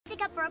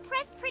for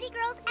oppressed pretty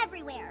girls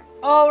everywhere.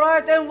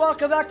 Alright, and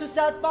welcome back to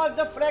South Park,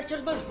 the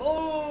Fractures But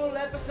Whole,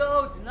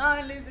 episode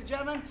 9, ladies and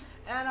gentlemen.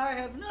 And I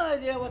have no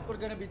idea what we're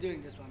gonna be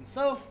doing this one,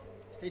 so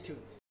stay tuned.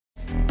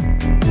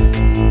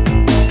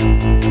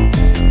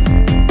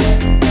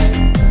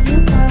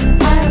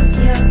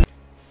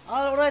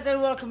 Alright,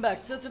 and welcome back.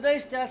 So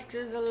today's task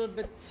is a little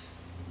bit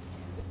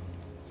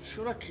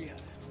trickier.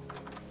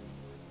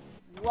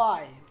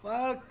 Why?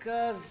 Well,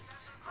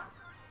 because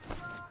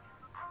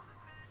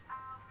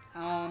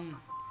I'm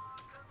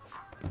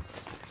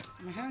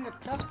having a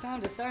tough time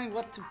deciding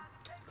where to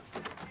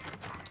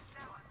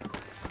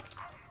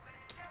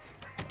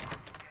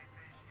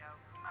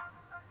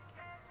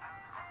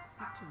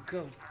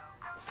go.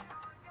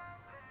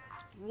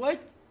 Wait.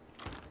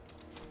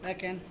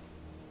 Back in.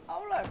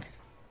 Oh look.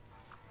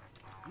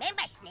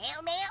 Remember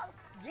snail mail?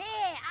 Yeah,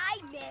 I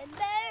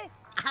remember.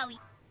 Oh.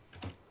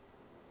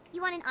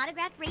 You want an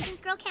autographed Raisin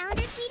Scroll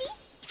calendar, sweetie?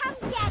 Come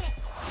get it.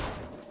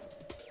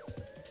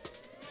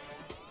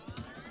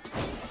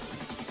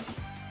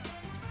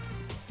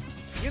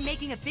 You're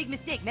making a big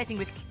mistake messing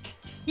with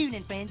Kingpin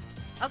and friends.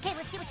 Okay,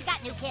 let's see what you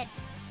got, new kid.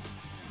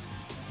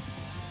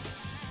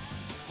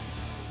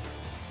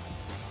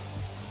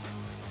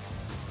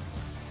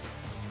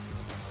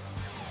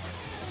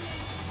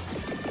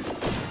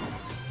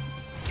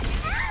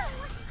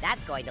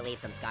 That's going to leave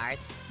some scars.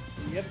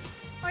 Yep.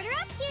 Order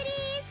up,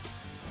 cuties.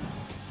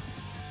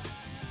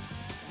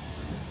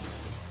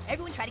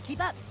 Everyone try to keep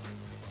up.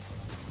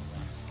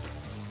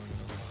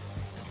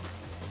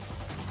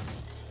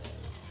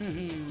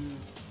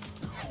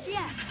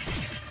 Yeah.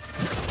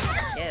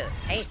 Dude,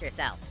 pace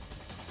yourself.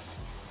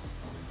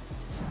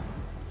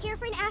 Here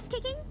for an ass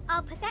kicking?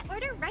 I'll put that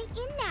order right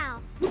in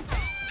now.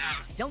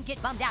 Don't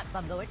get bummed out,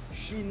 bumlord.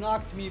 She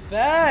knocked me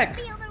back.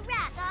 Feel the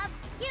wrath of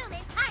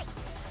human height.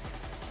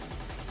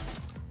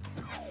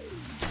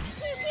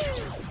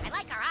 I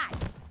like our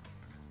eyes.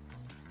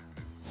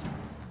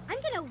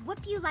 I'm gonna whoop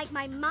you like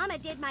my mama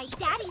did my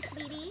daddy,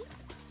 sweetie.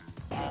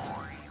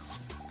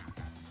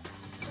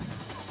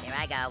 Here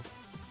I go.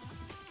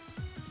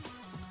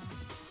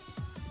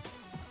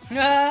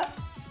 Yeah.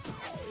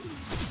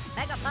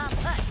 Mega pump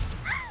push.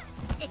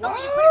 If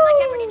only you put as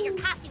much effort into your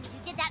costume as you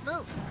did that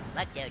move.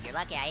 Look, dude, you're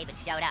lucky I even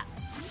showed up.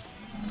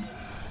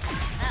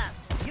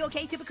 You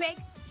okay, Super Craig?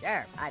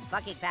 Sure, I'm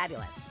fucking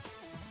fabulous.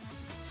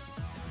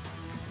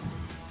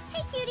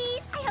 Hey,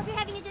 cuties. I hope you're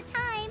having a good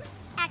time.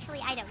 Actually,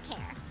 I don't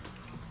care.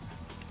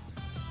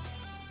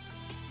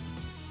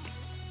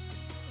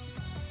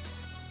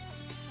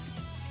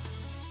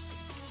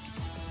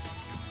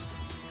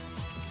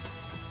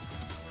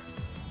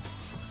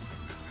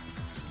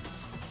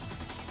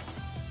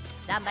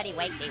 Somebody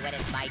wake me when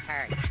it's my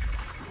turn.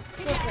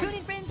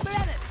 Recruiting friends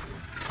forever.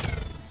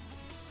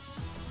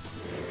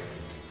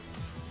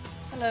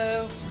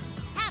 Hello.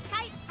 Half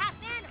kite, half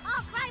man,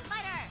 all crime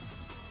fighter.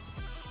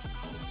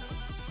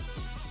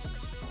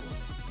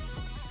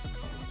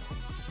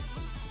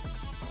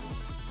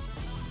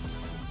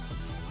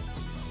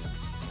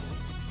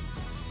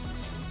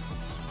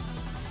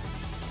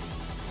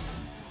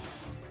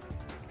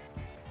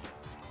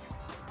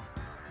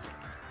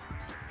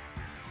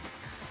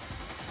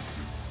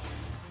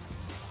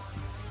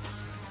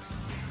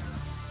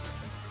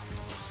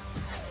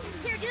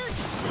 Here, dude.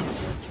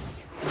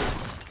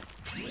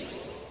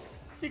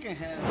 You can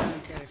have it. I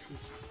don't care if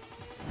he's.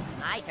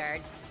 My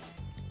turn.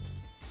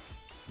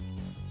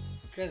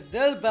 Because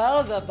this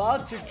battle's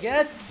about to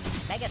get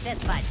Mega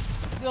fist punch.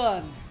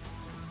 done.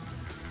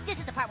 This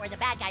is the part where the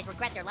bad guys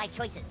regret their life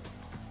choices.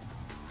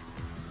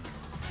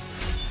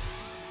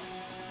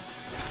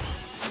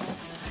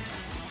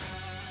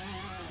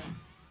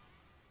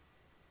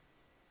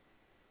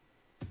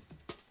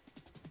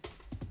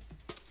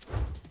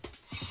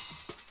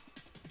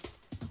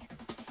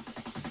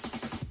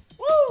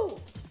 Woo!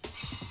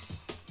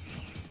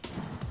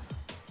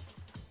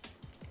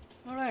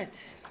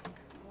 Alright.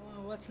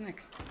 Well, what's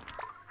next?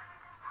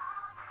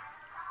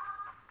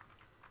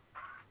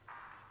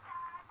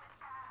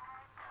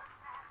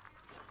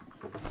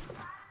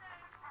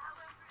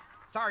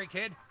 Sorry,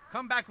 kid.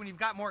 Come back when you've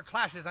got more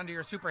clashes under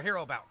your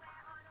superhero belt.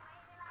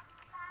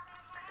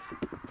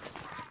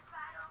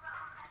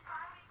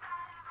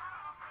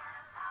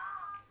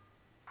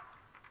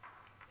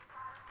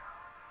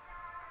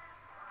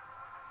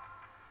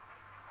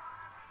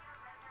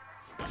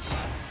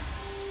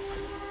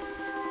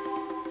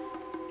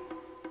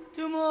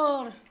 Two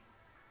more.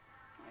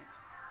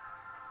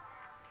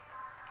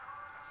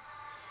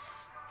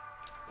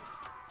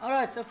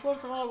 Alright, so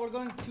first of all we're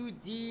going to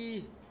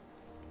the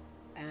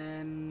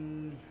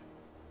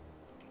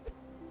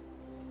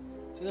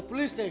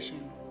police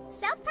station.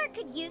 South Park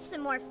could use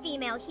some more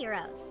female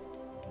heroes.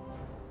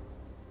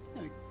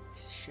 No, it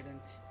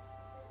shouldn't.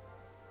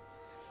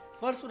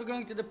 First we're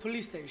going to the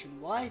police station.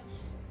 Why?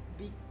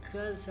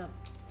 Because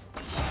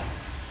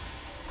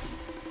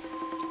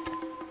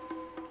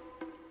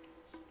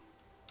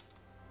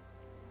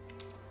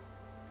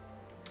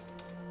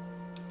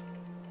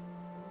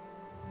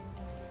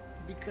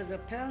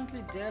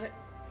apparently there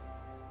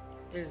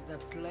is the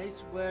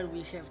place where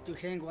we have to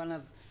hang one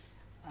of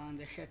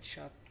the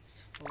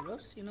headshots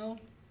photos, you know?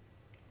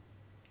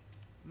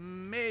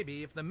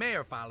 Maybe if the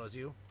mayor follows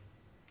you.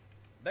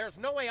 There's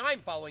no way I'm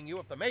following you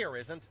if the mayor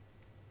isn't.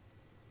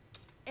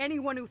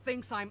 Anyone who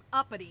thinks I'm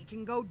uppity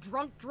can go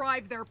drunk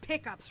drive their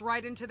pickups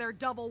right into their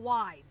double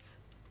wides.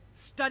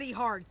 Study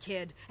hard,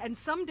 kid, and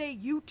someday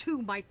you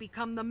too might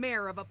become the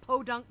mayor of a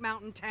podunk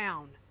mountain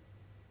town.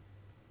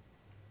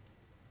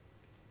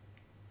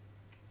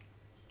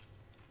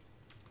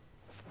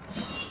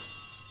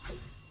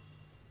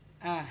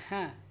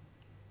 Uh-huh.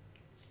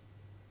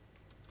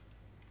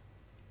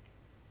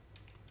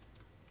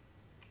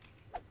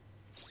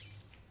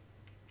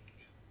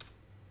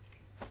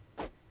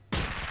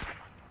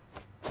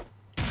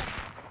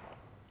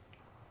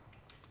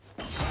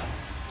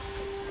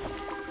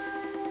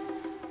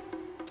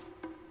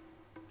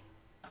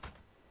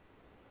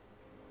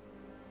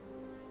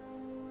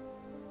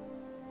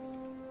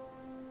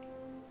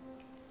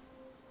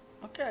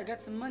 Okay, I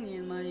got some money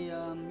in my, you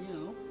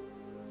know,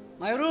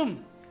 my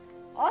room.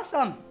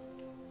 Awesome!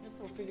 Just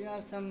for figuring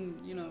out some,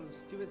 you know,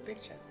 stupid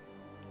pictures.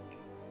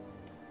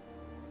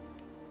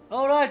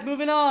 Alright,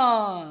 moving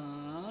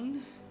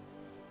on.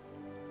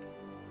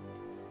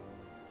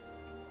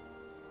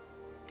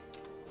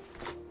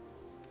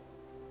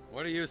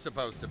 What are you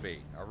supposed to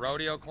be? A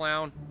rodeo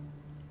clown?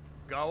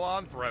 Go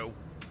on through.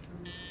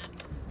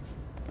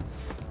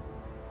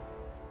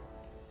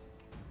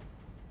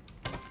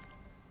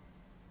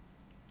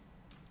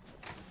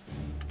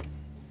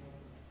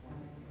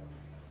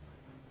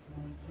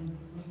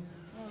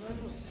 Oh,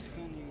 that was just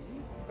kind of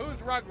easy. Who's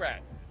Rugrat?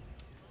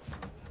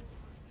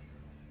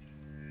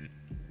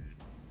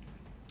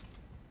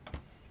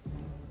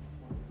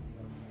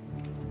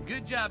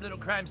 Good job, little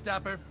Crime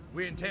Stopper.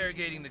 We're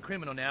interrogating the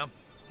criminal now.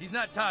 He's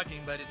not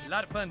talking, but it's a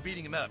lot of fun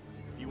beating him up.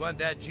 If you want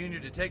that junior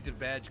detective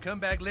badge, come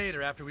back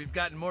later after we've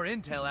gotten more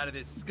intel out of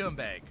this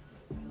scumbag.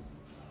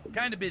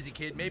 Kinda busy,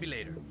 kid. Maybe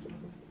later.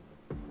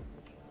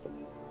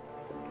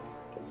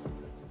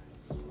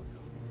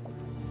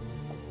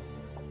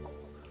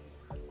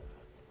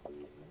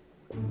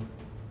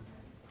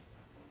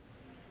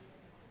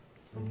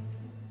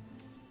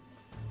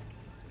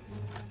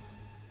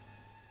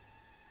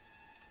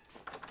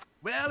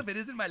 Well, if it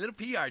isn't my little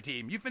PR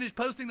team, you finished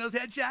posting those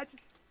headshots?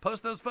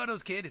 Post those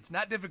photos, kid. It's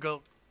not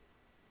difficult.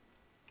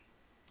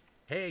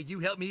 Hey, you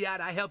help me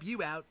out, I help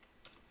you out.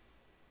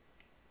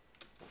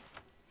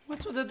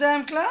 What's with the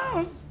damn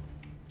clowns?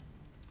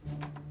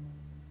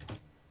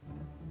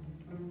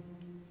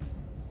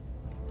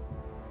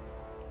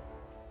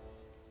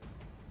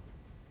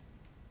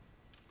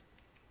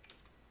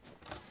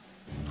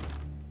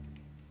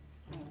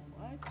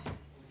 Alright.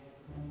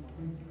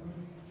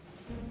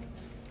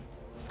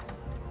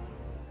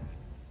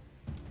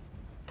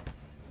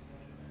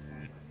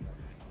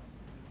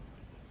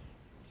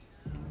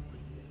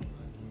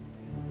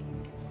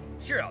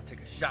 Sure, I'll take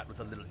a shot with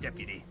a little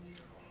deputy.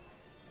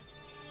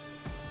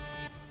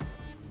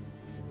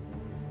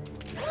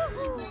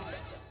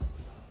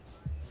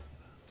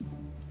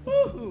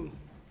 Woohoo!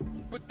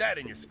 Put that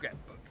in your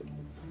scrapbook.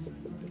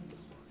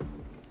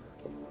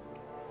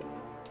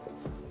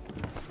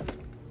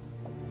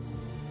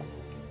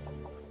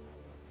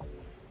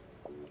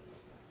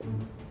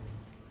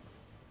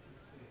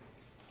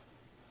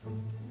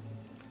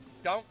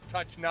 Don't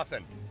touch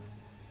nothing.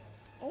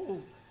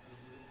 Oh,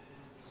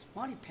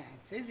 smarty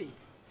pants, easy.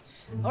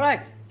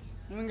 Alright,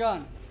 moving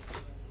on.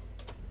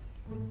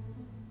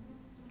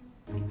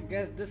 I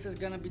guess this is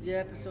gonna be the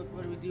episode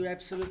where we do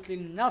absolutely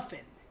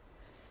nothing.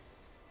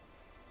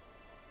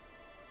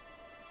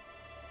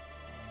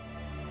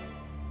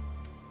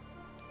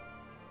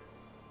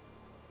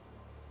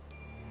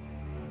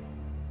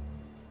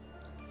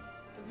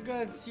 Let's go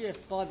and see if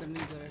father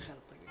needs our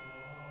help again.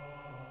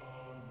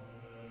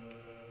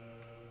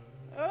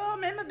 Oh,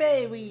 remember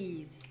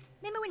babies.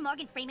 Remember when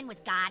Morgan Freeman was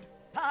God?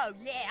 Oh,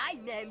 yeah, I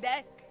remember.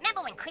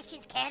 Remember when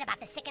Christians cared about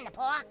the sick and the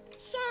poor?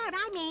 Sure,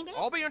 I remember.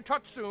 I'll be in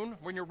touch soon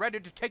when you're ready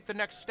to take the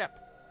next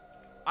step.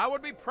 I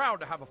would be proud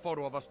to have a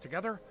photo of us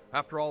together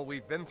after all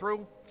we've been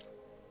through.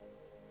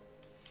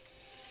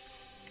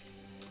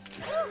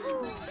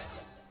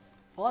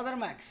 Father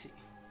Maxi.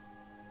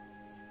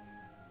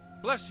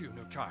 Bless you,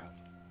 new child.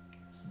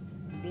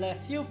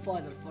 Bless you,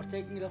 Father, for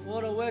taking the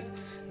photo with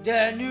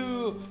the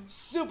new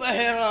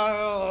superhero.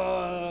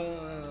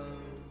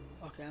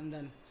 Okay, I'm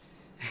done.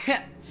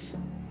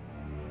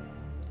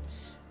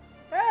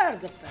 There's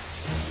the fact.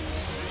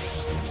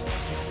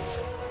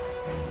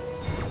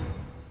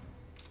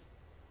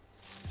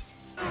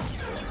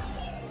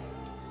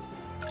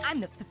 I'm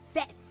the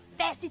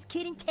fastest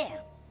kid in town.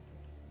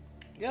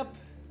 Yep.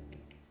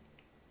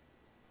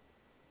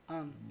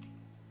 Are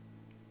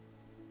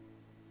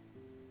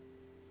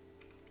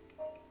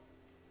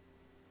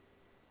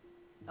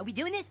we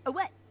doing this or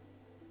what?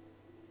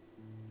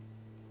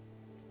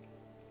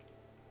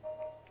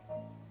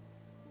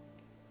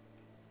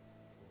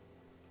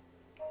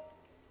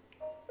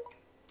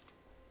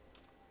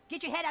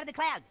 Get your head out of the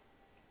clouds.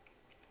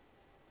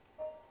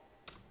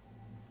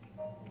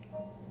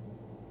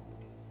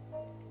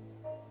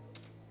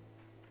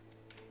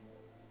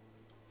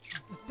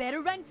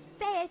 Better run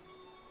fast.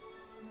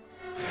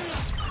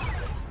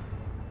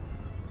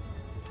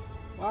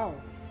 Wow.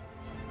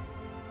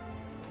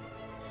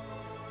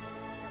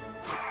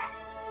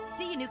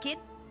 See you, new kid.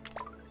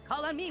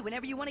 Call on me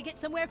whenever you want to get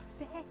somewhere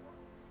fast.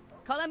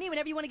 Call on me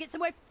whenever you want to get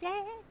somewhere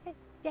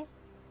fast.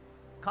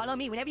 Call on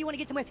me whenever you want to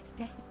get somewhere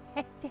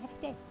fast.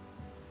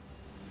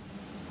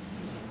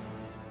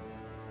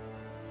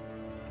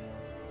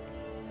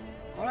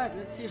 Alright,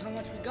 let's see how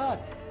much we got.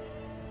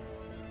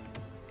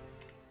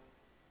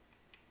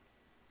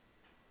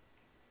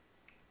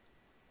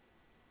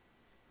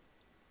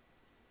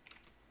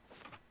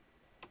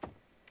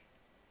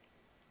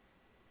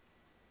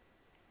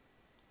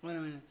 Wait a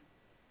minute.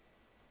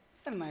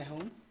 Is that my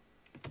home?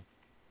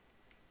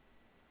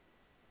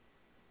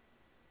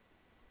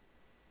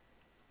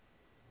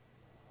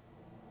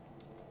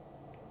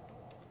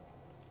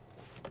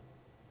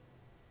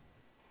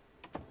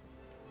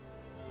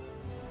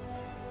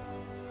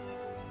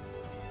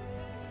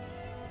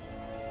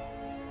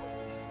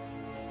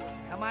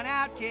 Come on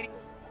out, kitty.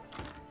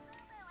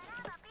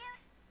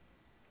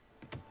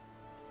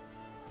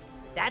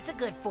 That's a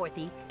good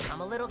fourthie.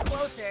 Come a little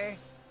closer.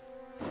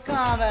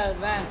 Combat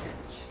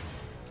advantage.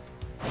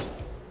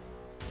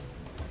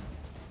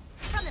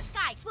 From the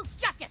sky swoops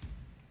justice.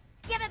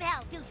 Give him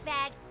hell,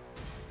 douchebag.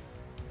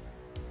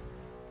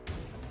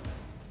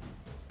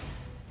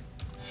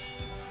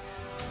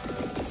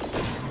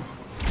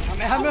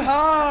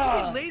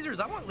 Kamehameha! Lasers,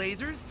 I want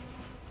lasers.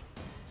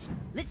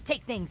 Let's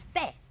take things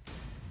fast.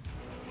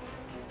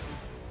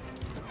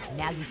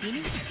 Now you see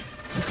me?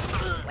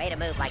 Way to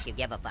move like you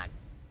give a fuck.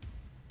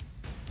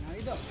 Now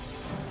you don't.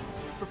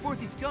 For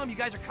fourthy scum, you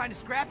guys are kind of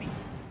scrappy.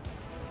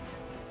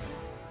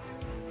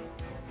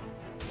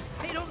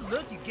 Hey, don't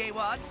look, you gay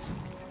wads.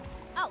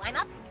 Oh, I'm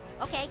up?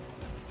 Okay.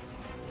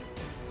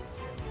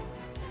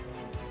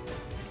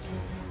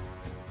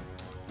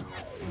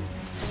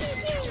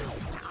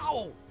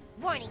 Ow!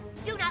 Warning,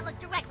 do not look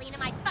directly into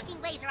my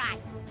fucking laser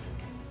eyes.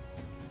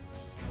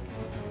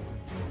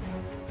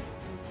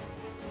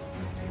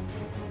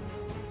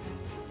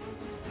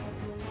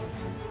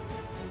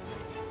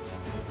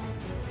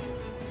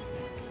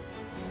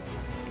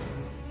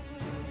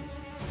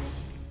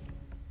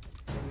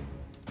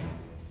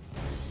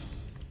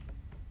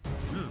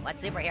 What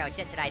superhero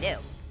shit should I do?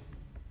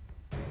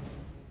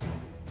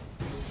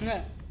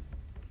 Yeah.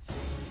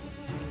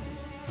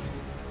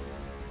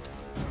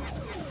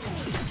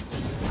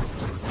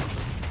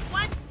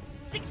 What?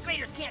 Sixth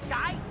graders can't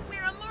die.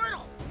 We're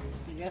immortal.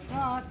 I guess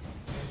not.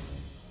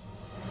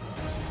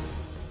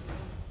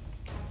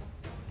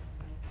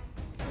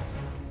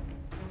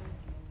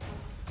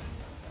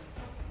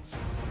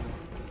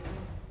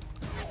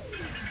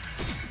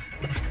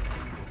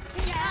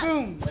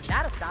 Boom! Was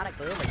that a sonic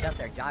boom or just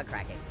their jaw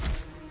cracking?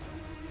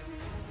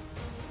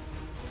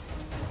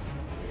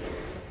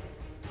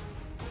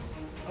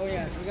 Oh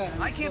yeah, I forgot.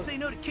 I can't say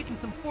no to kicking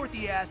some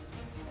fourthy ass.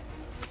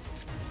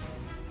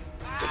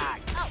 Ah,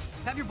 Oh,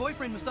 Have your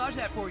boyfriend massage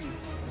that for you.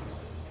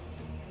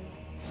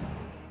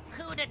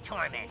 who to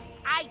torment?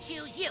 I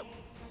choose you.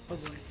 Oh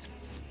boy.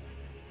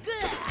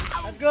 Good.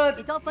 That's good.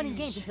 it's all fun and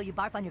games until you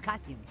barf on your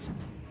costume.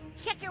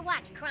 Check your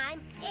watch,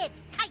 crime.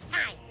 It's kite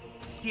time.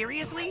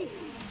 Seriously?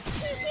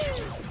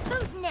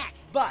 Who's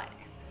next? Bye.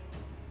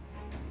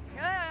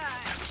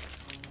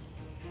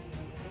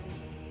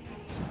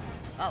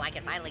 Oh, I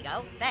can finally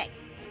go? Thanks.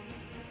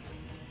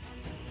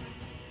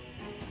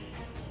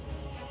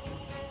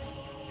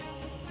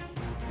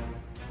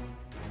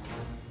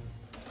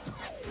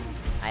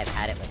 I've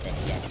had it with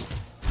this shit.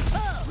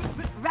 Oh,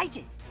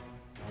 righteous!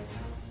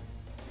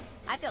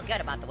 I feel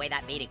good about the way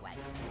that meeting went.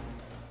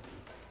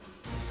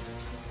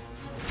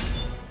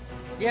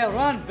 Yeah,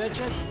 run,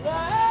 bitches.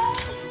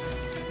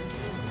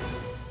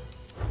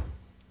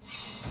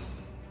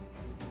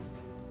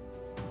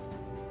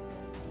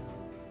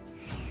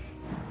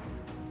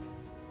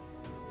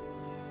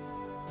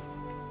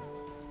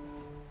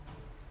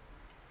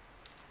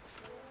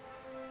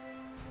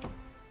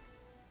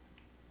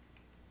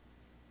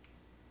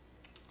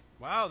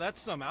 Wow, that's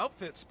some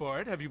outfit,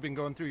 sport. Have you been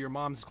going through your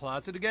mom's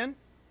closet again?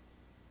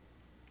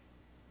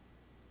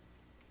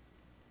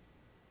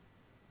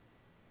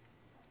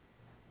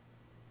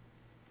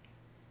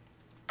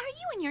 Are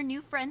you and your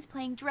new friends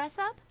playing dress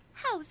up?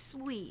 How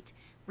sweet.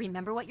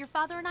 Remember what your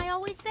father and I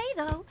always say,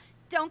 though.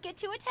 Don't get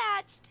too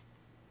attached.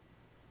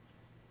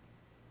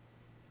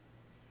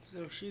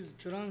 So she's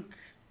drunk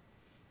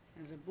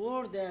as a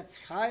boar, that's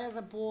high as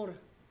a boar.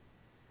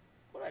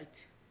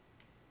 Alright.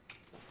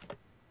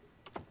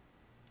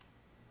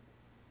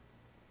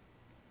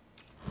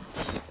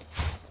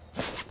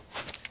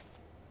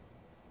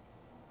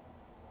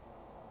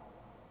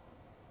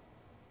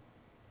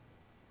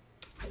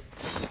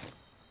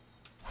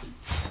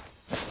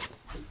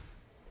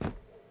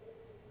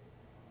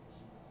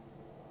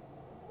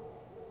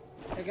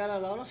 I got a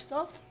lot of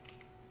stuff.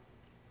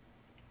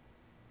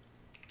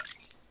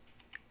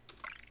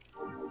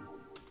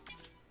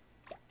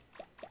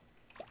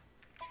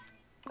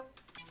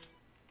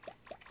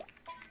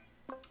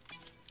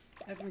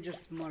 Let me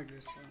just mark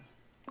this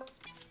one.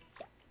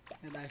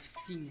 that I've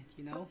seen it,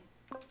 you know.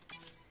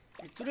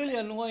 It's really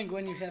annoying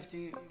when you have to,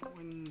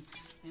 when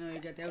you know you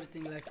get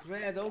everything like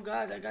red. Oh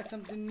god, I got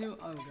something new.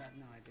 Oh god,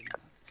 no, I did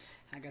not.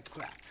 I got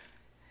crap.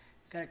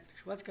 Characters.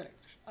 What's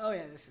characters? Oh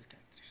yeah, this is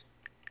characters.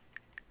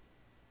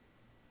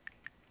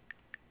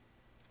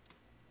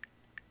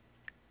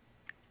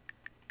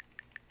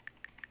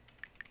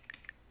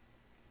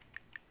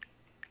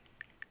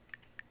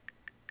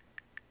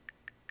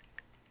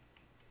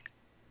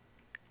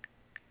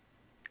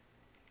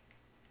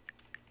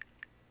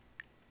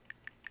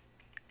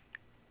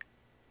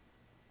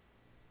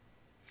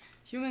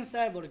 Human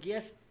cyborg,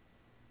 yes,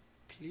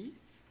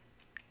 please.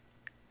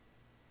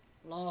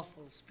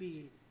 Lawful,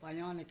 speed,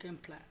 bionic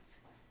implants,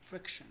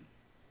 friction.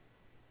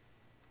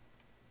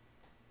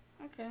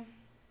 Okay.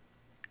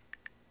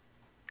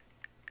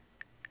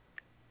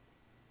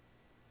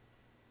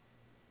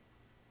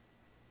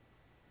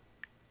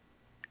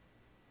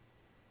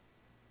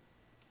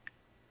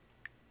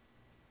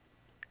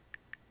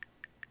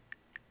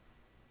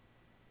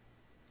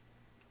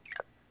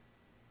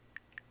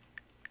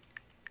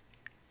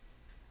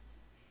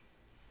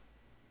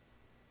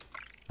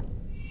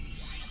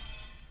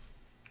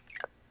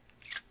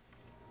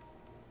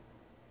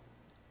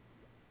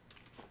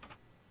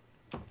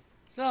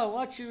 So,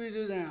 what should we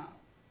do now?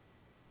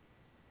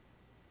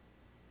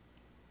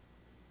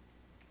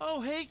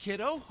 Oh, hey,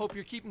 kiddo. Hope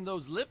you're keeping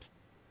those lips.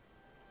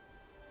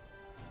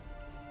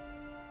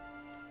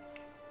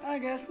 I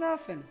guess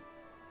nothing.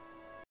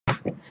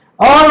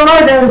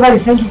 Alright everybody,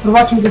 thank you for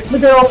watching this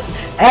video,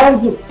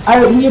 and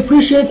we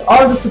appreciate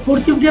all the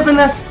support you've given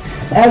us,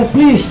 and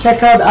please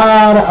check out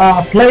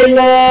our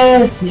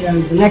playlist,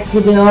 the next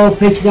video,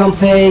 Patreon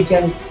page,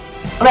 and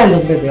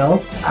random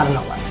video, I don't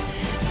know why.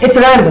 It's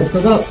random,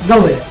 so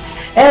go with it.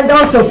 And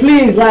also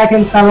please like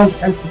and comment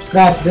and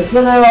subscribe to this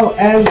video,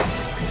 and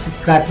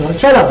subscribe to our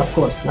channel, of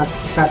course, not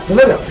subscribe to the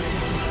video.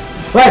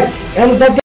 Right, and that